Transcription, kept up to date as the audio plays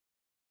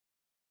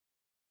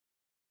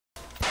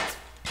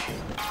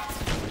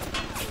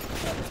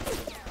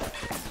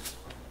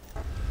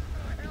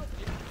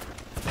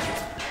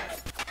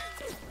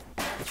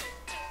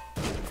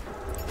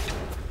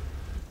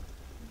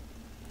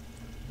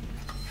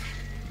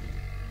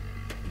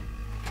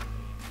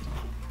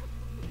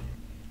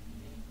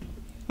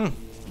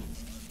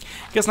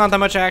Guess not that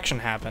much action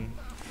happened.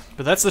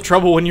 But that's the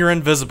trouble when you're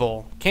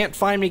invisible. Can't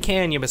find me,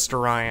 can you,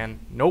 Mr. Ryan?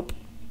 Nope.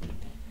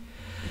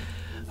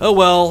 Oh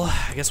well,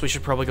 I guess we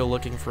should probably go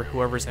looking for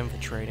whoever's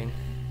infiltrating.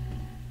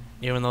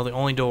 Even though the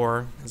only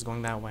door is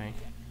going that way.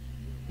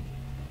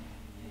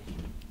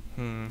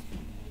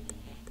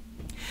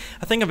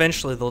 I think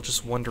eventually they'll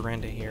just wander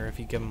into here if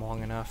you give them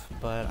long enough.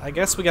 But I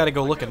guess we gotta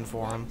go looking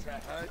for them.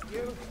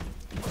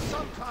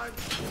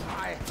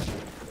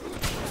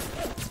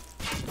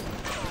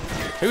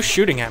 Who's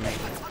shooting at me?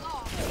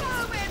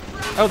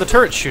 Oh, the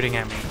turret's shooting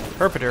at me.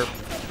 Herpaderp.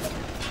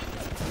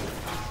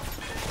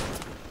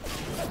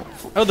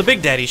 Oh, the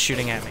Big Daddy's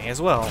shooting at me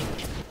as well.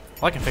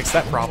 Well, I can fix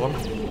that problem.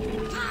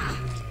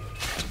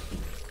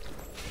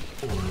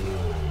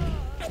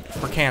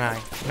 Or can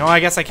I? No, I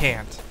guess I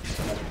can't.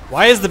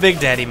 Why is the Big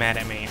Daddy mad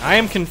at me? I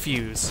am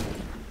confused.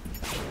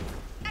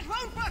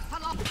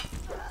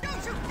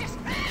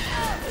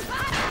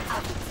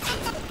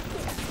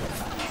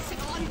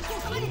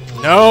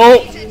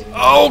 No!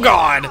 Oh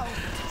god!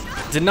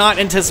 Did not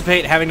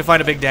anticipate having to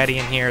find a Big Daddy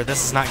in here.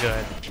 This is not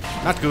good.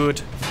 Not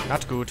good.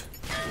 Not good.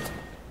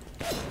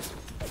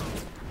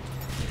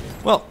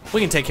 Well,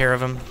 we can take care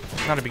of him.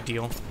 Not a big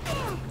deal.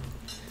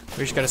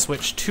 We just gotta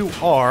switch to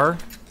our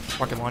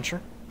rocket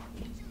launcher.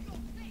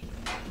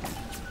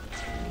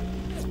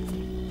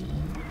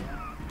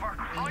 For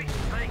Christ's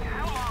sake,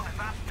 how long is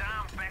that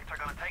damn vector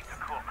gonna take to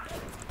cook?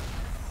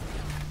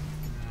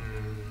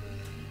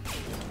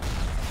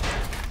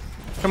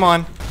 Come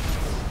on.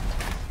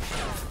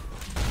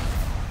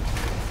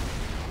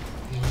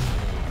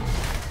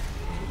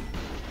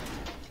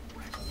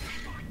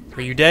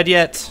 Are you dead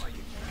yet?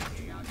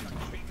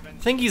 I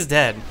think he's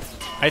dead.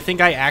 I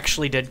think I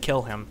actually did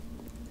kill him.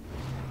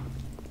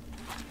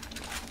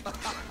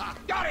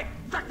 Got it!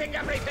 Fucking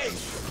everything!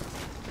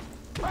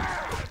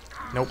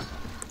 Nope.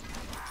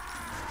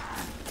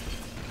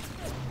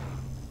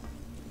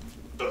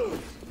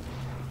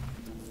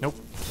 Nope.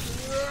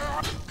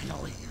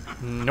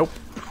 Nope.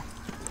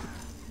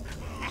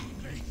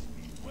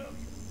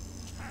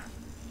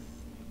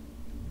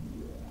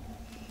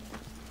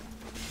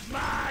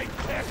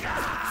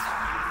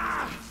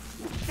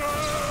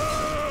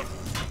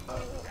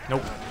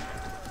 Nope.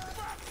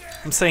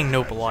 I'm saying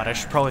nope a lot. I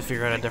should probably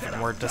figure out a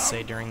different word to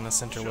say during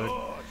this interlude.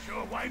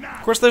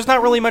 Of course, there's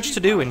not really much to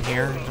do in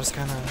here. Just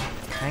kind of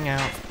hang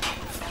out.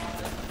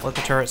 Let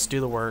the turrets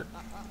do the work.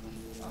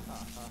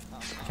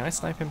 Can I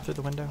snipe him through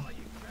the window?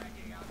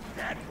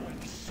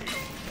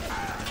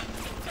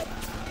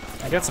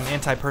 I got some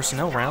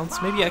anti-personnel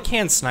rounds. Maybe I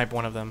can snipe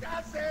one of them.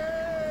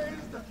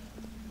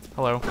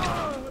 Hello.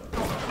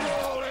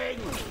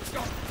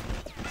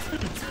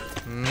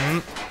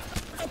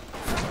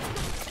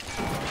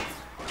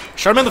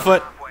 Shot him in the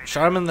foot.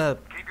 Shot him in the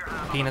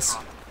penis.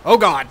 Oh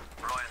god.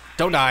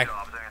 Don't die.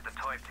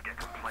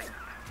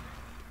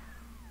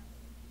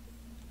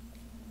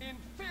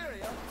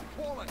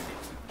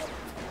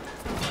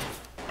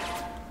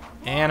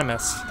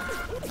 Animus.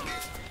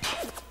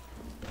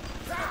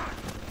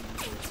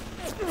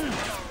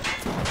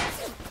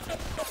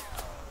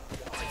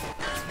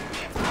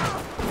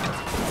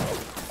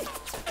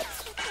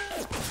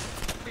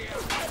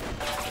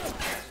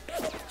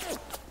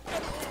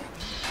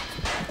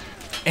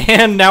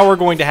 And now we're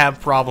going to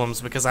have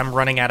problems because I'm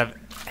running out of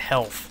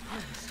health.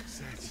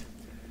 Success.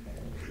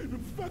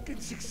 Fucking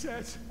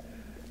success.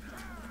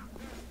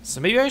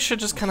 So maybe I should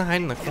just kind of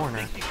hide in the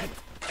corner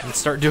and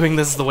start doing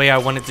this the way I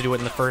wanted to do it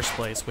in the first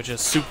place, which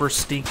is super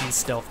stinky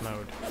stealth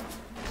mode.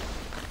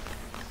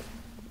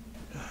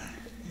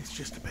 It's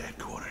just a bad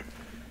quarter.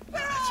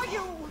 That's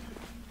all.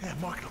 Yeah,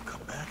 Market will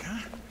come back,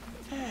 huh?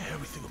 Yeah,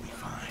 everything will be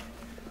fine.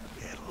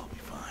 Yeah, it'll all be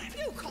fine.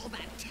 You call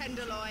that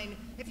tenderloin?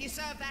 If you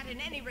serve that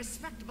in any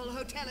respectable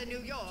hotel in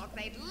New York,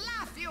 they'd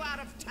laugh you out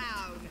of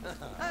town.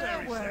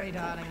 Don't worry,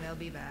 darling, they'll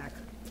be back.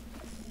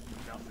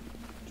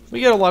 We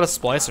get a lot of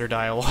splicer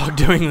dialogue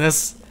doing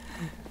this.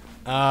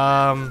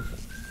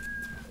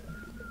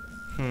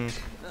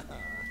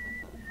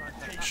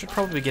 Should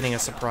probably be getting a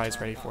surprise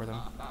ready for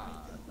them.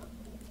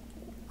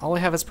 All I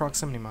have is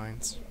proximity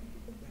mines.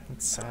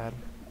 That's sad.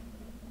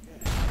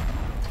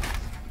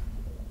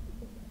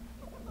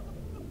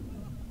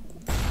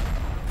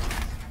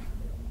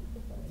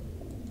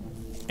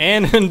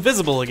 And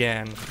invisible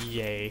again.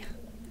 Yay.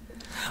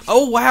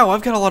 Oh wow,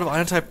 I've got a lot of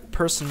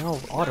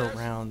anti-personnel auto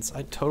rounds.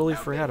 I totally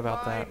forgot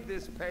about that.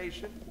 This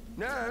patient.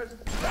 Nurse.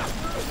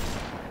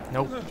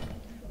 Nope.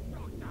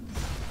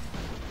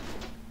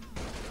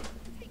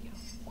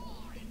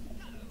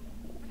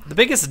 The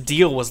biggest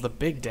deal was the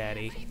Big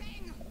Daddy.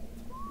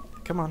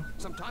 Come on.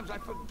 Sometimes I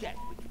forget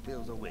which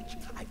bill's a witch.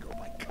 I go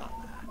by color.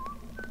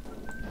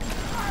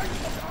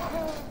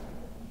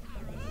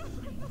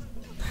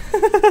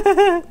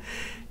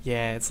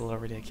 Yeah, it's a little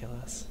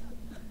ridiculous.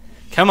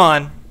 Come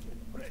on.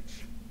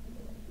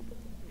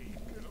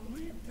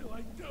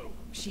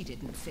 She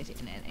didn't fit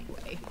in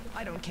anyway.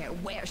 I don't care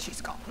where she's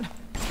gone.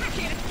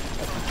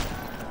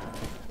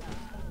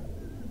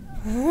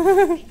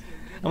 I'm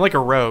like a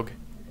rogue.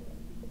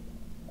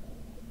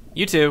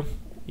 You too.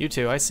 You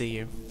too, I see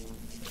you.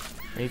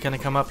 Are you gonna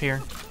come up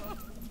here?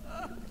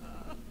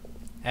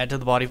 Add to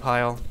the body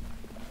pile.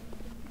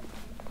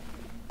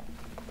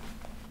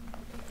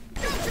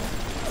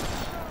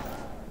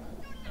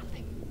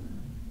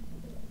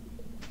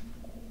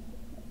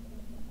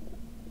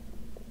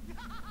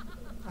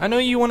 I know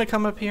you want to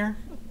come up here.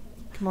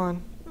 Come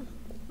on.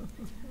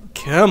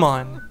 Come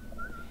on.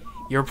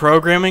 Your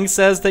programming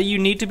says that you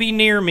need to be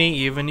near me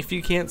even if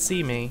you can't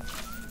see me.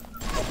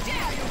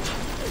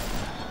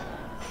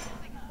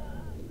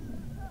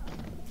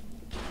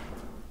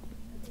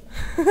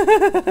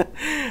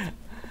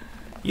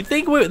 You'd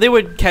think they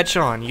would catch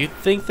on. You'd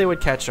think they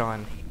would catch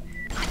on.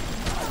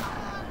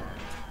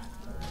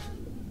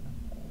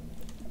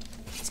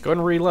 Let's go ahead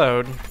and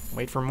reload.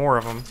 Wait for more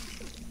of them.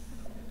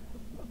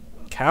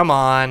 Come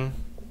on.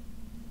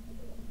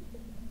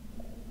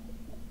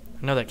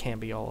 I know that can't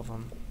be all of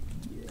them.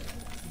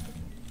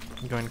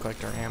 Go ahead and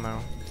collect our ammo.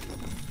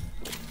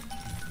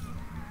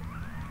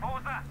 What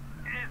was that?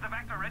 Is the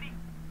Vector ready?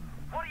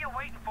 What are you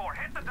waiting for?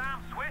 Hit the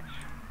damn switch!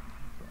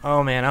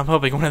 Oh man, I'm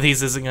hoping one of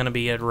these isn't gonna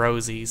be at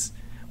Rosie's.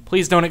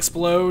 Please don't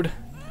explode.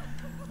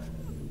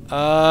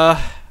 I'm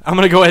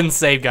gonna go ahead and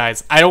save,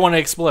 guys. I don't want to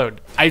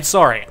explode. I'm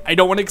sorry. I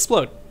don't want to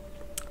explode.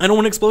 I don't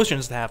want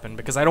explosions to happen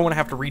because I don't want to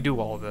have to redo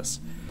all of this.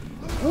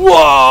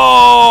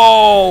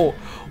 Whoa!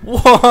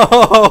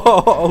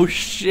 Whoa!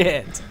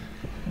 Shit.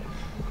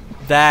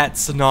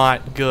 That's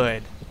not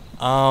good.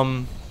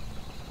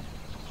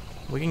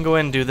 We can go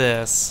ahead and do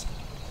this.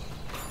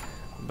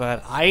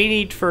 But I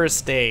need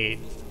first aid.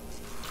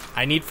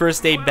 I need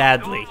first aid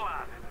badly.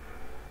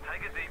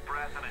 Take a deep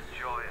breath and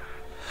enjoy it.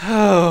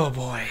 Oh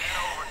boy.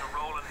 Over to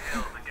rolling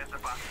hills and get the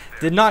Bathysphere.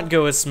 Did not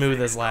go as smooth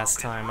as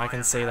last time. I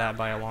can say that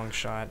by a long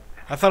shot.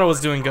 I thought I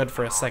was doing good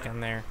for a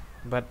second there.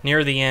 But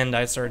near the end,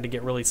 I started to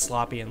get really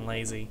sloppy and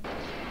lazy.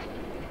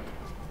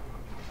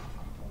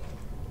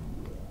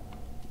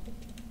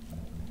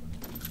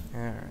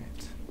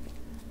 Alright.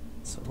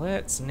 So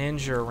let's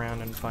ninja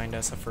around and find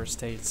us a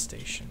first aid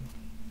station.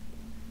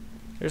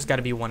 There's got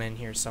to be one in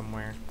here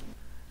somewhere.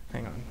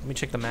 Hang on, let me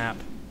check the map.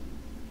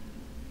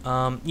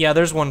 Yeah,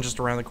 there's one just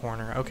around the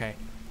corner. Okay.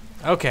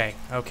 Okay,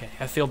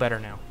 I feel better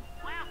now.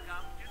 Welcome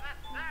to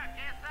the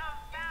Circus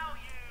of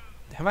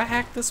Value. Have I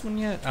hacked this one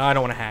yet? Oh, I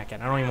don't want to hack it.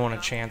 I don't even want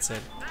to chance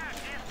it.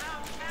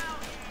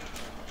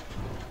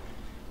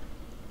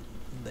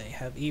 They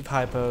have Eve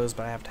hypos,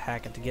 but I have to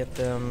hack it to get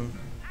them.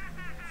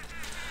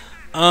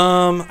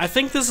 I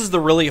think this is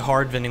the really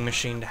hard vending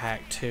machine to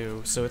hack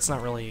too, so it's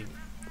not really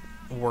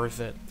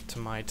worth it to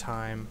my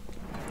time.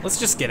 Let's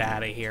just get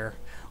out of here.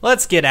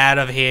 Let's get out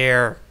of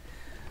here.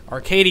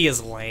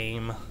 Arcadia's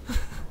lame.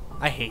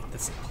 I hate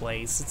this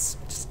place.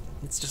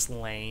 It's just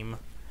lame.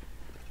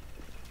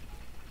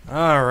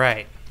 All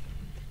right.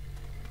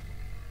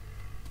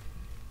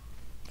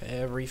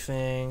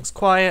 Everything's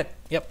quiet.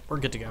 Yep, we're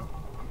good to go.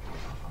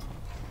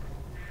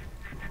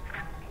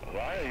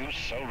 Why are you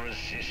so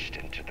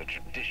resistant to the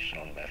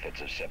traditional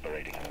methods of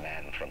separating a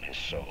man from his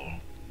soul?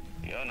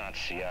 You're not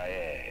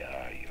CIA,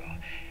 are you?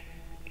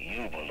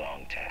 You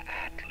belong to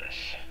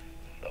Atlas,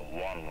 the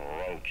one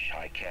roach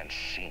I can't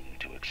seem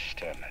to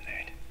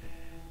exterminate.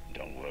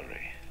 Don't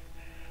worry.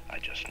 I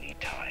just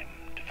need time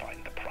to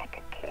find the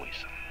proper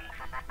poison.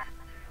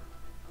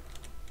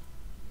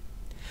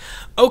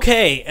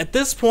 Okay, at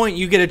this point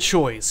you get a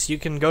choice. You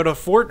can go to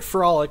Fort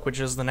Frolic, which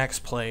is the next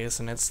place,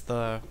 and it's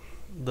the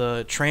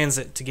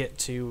transit to get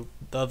to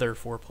the other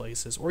 4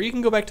 places, or you can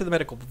go back to the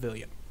Medical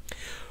Pavilion.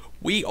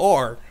 We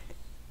are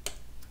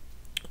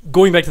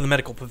going back to the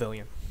Medical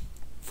Pavilion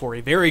for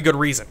a very good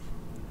reason.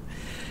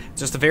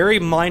 Just a very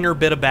minor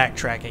bit of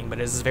backtracking, but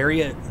it's a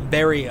very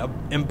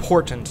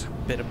important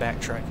bit of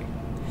backtracking.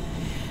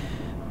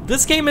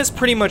 This game is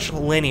pretty much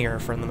linear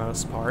for the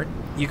most part.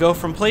 You go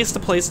from place to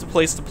place to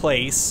place to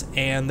place,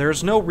 and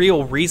there's no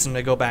real reason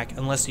to go back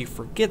unless you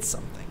forget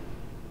something.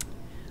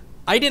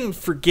 I didn't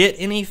forget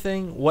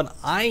anything. What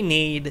I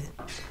need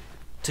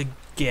to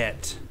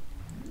get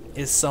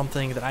is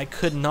something that I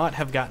could not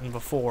have gotten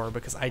before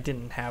because I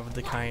didn't have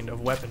the kind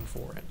of weapon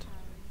for it.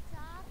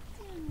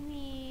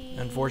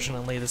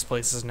 Unfortunately, this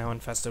place is now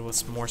infested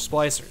with more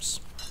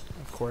splicers.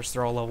 Of course,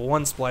 they're all level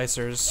 1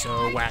 splicers,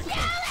 so whack,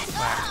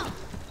 whack,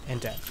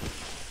 and dead.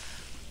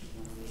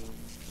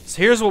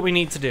 So here's what we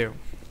need to do.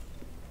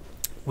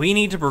 We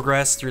need to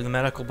progress through the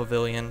Medical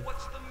Pavilion,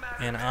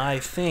 and I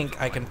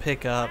think I can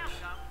pick up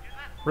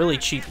really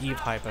cheap Eve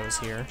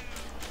hypos here.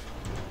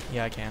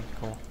 Yeah, I can.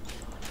 Cool.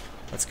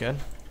 That's good.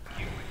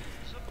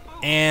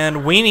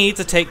 And we need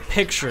to take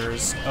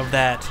pictures of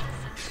that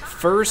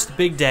first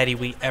Big Daddy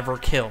we ever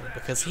killed,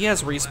 because he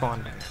has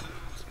respawn now.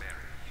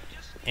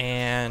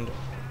 And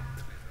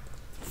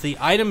the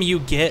item you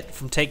get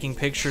from taking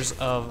pictures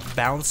of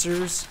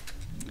bouncers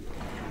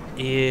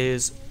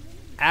is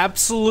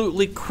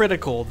absolutely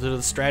critical to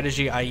the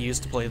strategy I use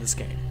to play this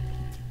game.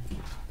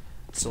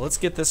 So let's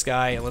get this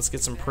guy and let's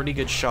get some pretty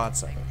good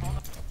shots of him.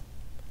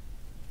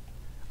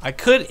 I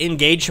could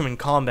engage him in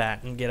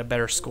combat and get a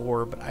better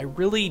score, but I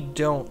really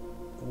don't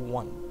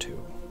want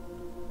to.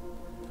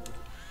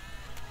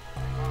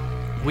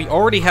 We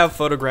already have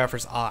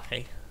Photographer's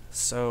Eye,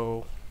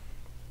 So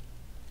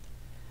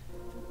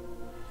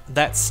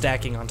that's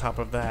stacking on top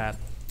of that.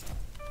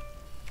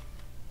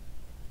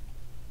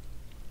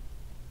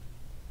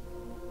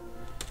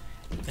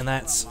 And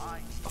that's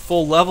a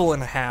full level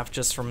and a half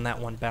just from that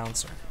one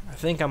bouncer. I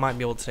think I might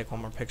be able to take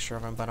one more picture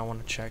of him, but I want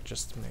to check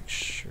just to make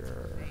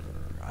sure.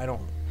 I'm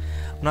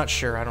not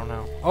sure, I don't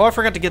know. Oh, I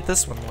forgot to get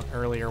this one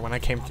earlier when I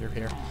came through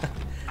here.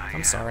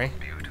 I'm sorry.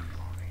 Beautiful,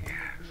 yes.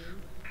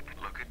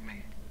 Look at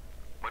me.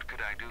 What could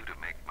I do to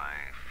make my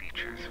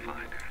features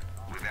finer?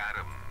 With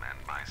Adam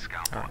and my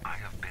scalpel, I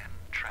have been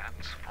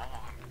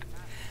transformed.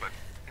 But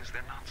is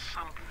there not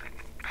something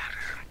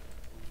better?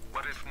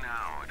 What if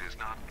now it is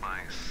not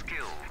my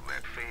skill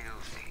that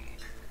fails me,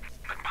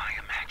 but my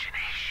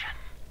imagination?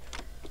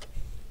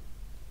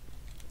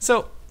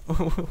 So,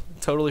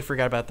 totally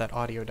forgot about that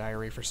audio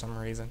diary for some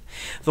reason.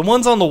 The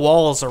ones on the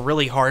walls are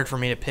really hard for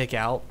me to pick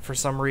out for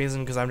some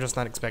reason because I'm just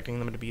not expecting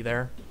them to be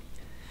there.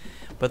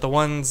 But the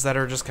ones that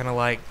are just kind of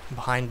like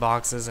behind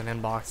boxes and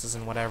in boxes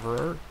and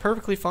whatever are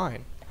perfectly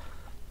fine.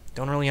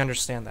 Don't really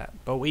understand that.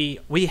 But we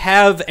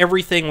have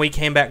everything we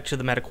came back to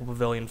the Medical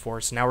Pavilion for,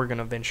 so now we're going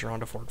to venture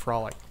onto Fort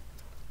Frolic.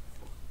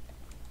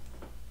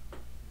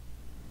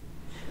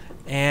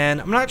 And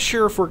I'm not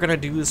sure if we're going to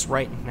do this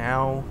right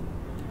now,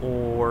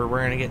 or we're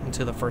going to get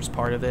into the first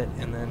part of it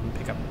and then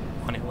pick up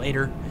on it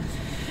later.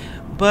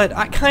 But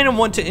I kind of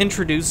want to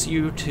introduce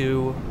you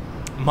to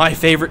my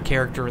favorite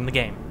character in the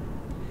game.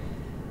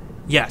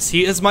 Yes,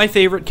 he is my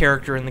favorite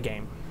character in the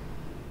game.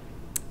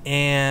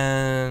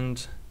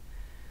 And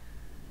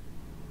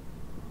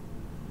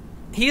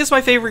he is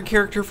my favorite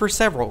character for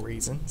several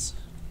reasons.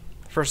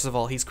 First of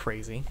all, he's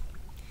crazy.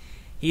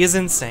 He is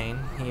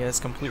insane. He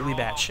is completely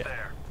batshit.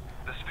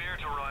 The sphere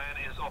to Ryan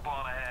is up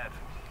on ahead.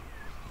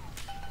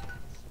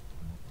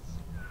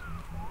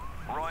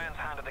 Ryan's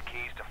handed the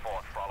keys to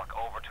Fort Frolic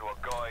over to a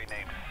guy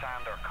named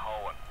Sander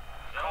Cohen.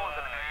 Cohen's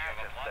an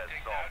artist, says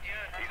some.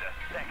 He's a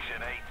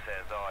Section 8,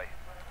 says I.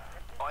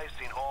 I've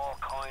seen all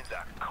kinds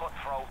of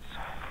cutthroats,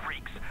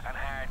 freaks, and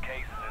hard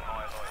cases in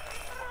my life.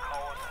 But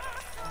Cohen,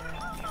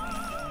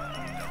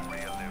 he's a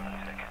real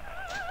lunatic.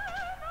 The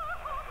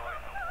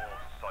guy's a full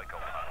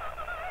psychopath.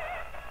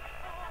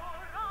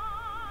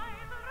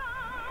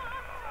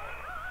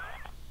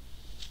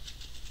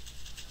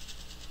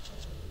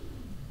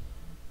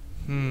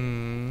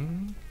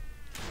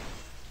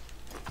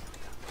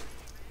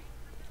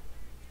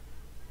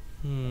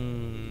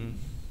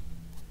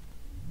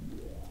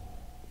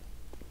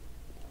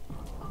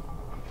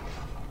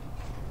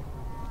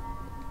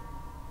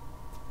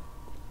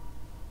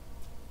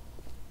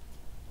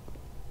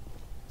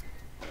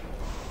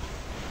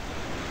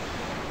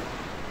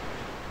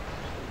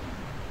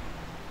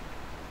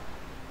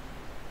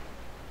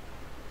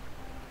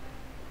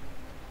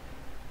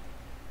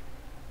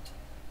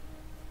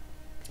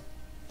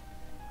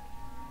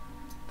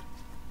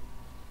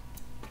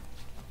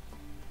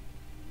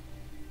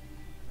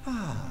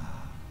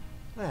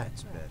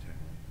 That's better.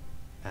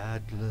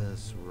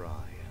 Atlas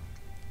Ryan.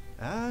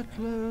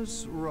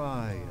 Atlas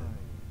Ryan.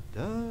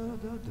 Da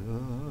da da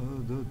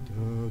da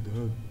da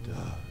da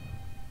da.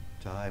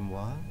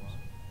 Time-wise,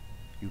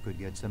 you could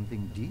get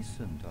something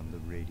decent on the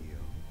radio.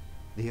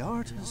 The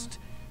artist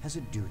has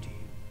a duty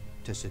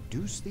to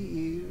seduce the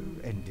ear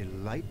and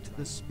delight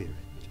the spirit.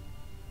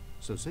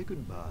 So say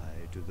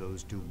goodbye to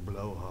those two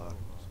blowhards,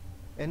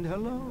 and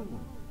hello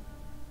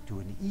to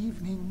an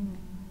evening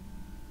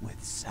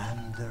with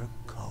Sander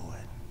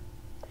Cohen.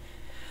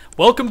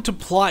 Welcome to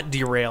Plot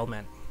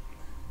Derailment.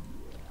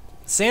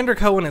 Sander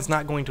Cohen is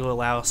not going to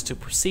allow us to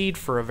proceed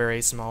for a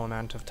very small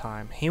amount of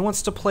time. He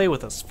wants to play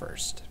with us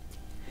first.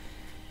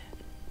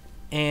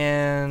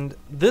 And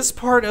this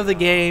part of the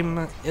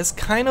game is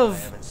kind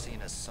of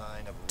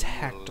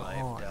tacked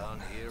on.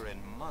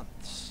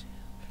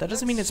 That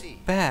doesn't mean it's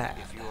bad.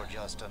 If you're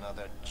just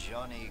another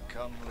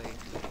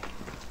Johnny-come-lately,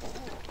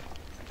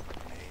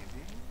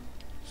 maybe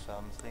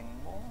something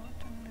more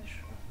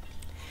delicious.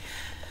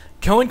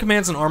 Cohen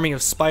commands an army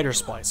of spider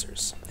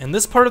splicers, and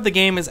this part of the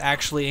game is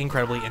actually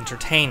incredibly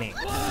entertaining.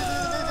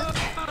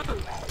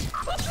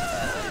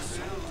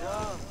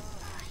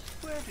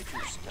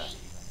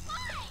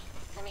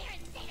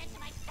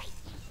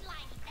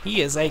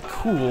 He is a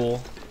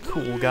cool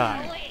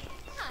guy.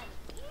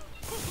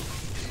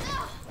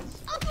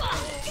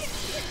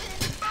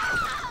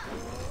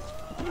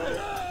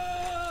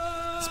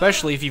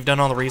 Especially if you've done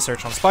all the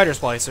research on spider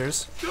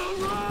splicers,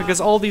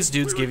 because all these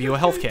dudes give you a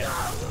health kit.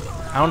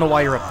 I don't know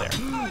why you're up there.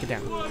 Get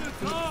down.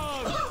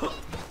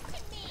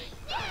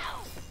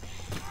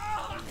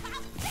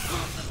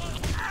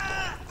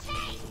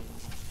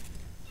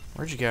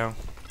 Where'd you go?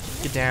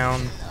 Get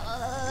down.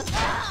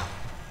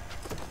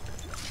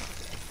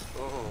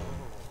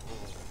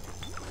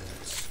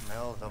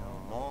 Smell the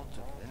malt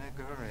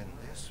vinegar in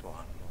this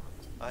one.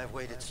 I've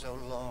waited so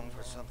long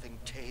for something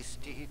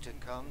tasty to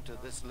come to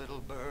this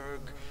little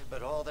burg,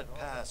 but all that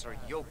pass are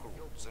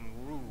yokels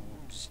and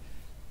rubes.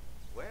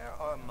 Where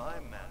are my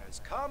manners?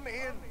 Come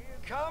in!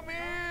 Come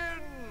in!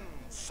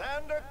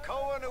 Sander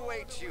Cohen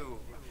awaits you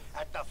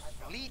at the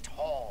Fleet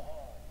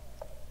Hall.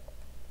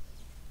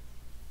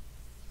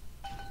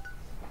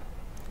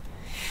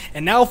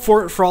 And now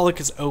Fort Frolic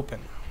is open.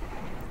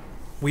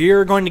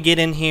 We're going to get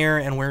in here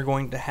and we're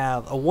going to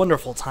have a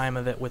wonderful time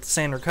of it with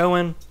Sander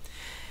Cohen.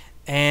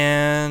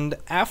 And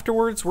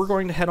afterwards, we're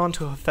going to head on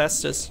to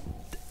Hephaestus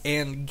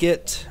and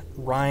get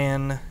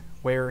Ryan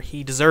where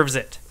he deserves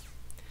it.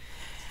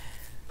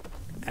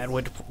 At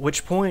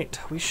which point,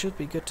 we should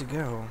be good to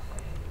go.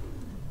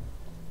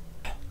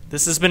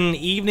 This has been an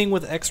evening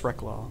with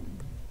X-Reclaw.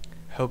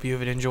 Hope you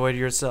have enjoyed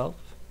yourself,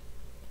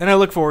 and I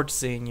look forward to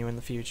seeing you in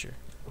the future.